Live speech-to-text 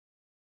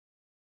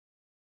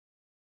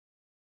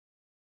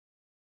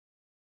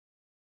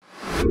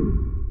We're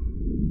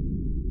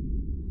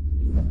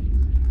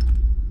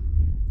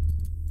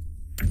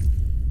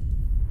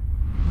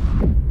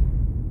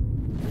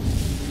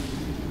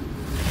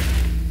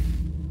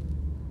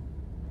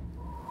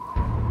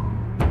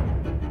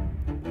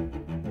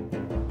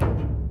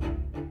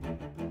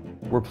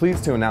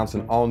pleased to announce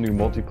an all-new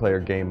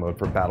multiplayer game mode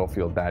for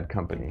Battlefield Bad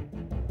Company,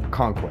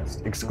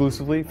 Conquest,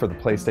 exclusively for the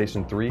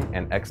PlayStation 3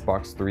 and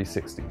Xbox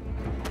 360.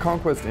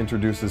 Conquest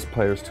introduces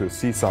players to a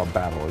seesaw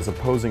battle as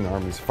opposing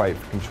armies fight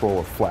for control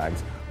of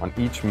flags on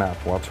each map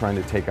while trying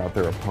to take out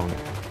their opponent.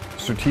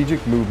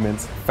 Strategic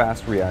movements,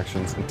 fast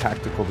reactions, and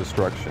tactical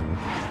destruction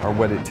are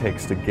what it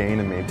takes to gain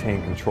and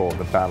maintain control of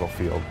the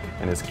battlefield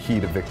and is key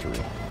to victory.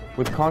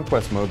 With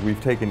Conquest mode,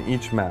 we've taken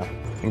each map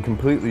and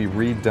completely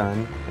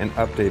redone and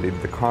updated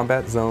the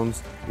combat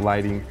zones,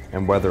 lighting,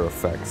 and weather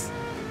effects.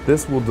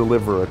 This will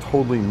deliver a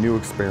totally new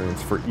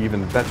experience for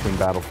even veteran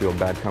Battlefield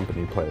Bad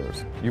Company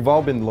players. You've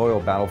all been loyal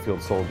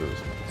Battlefield soldiers,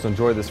 so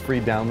enjoy this free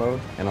download,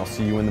 and I'll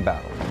see you in the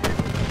battle.